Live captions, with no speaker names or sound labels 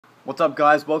What's up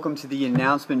guys, welcome to the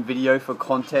announcement video for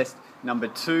contest number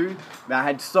 2. Now, I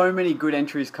had so many good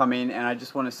entries come in and I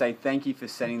just want to say thank you for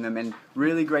sending them, and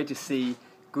really great to see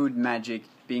good magic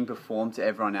being performed to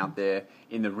everyone out there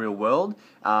in the real world.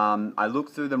 I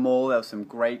looked through them all, there were some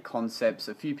great concepts.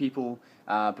 A few people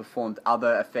performed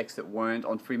other effects that weren't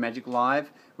on Free Magic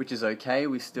Live, which is okay,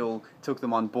 we still took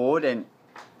them on board. And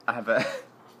I have a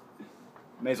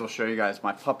may as well show you guys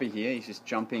my puppy here. He's just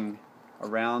jumping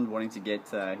around wanting to get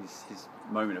his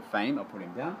moment of fame. I'll put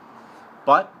him down.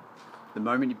 But the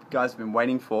moment you guys have been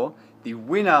waiting for, the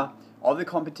winner of the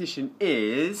competition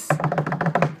is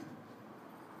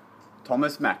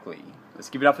Thomas Mackley.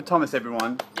 Let's give it up for Thomas,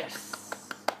 everyone. Yes!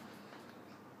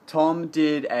 Tom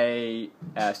did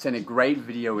sent a great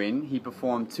video in. He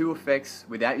performed 2 effects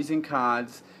without using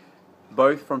cards,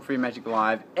 both from Free Magic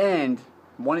Live, and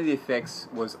one of the effects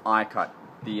was eye cut,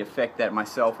 the effect that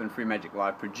myself and Free Magic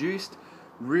Live produced.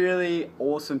 Really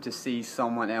awesome to see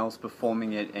someone else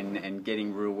performing it and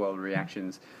getting real world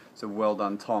reactions. So well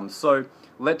done, Tom. So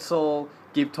let's all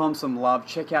give Tom some love.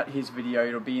 Check out his video,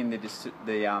 it'll be in the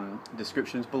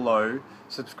descriptions below.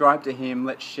 Subscribe to him,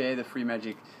 let's share the Free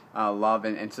Magic love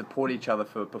and support each other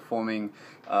for performing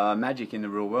magic in the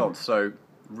real world. So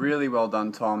really well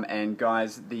done, Tom. And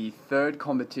guys, the 3rd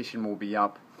competition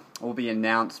will be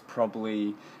announced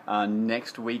probably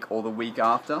next week or the week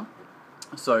after.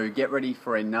 So get ready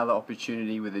for another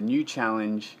opportunity with a new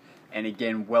challenge. And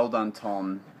again, well done,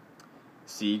 Tom.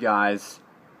 See you guys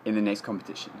in the next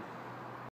competition.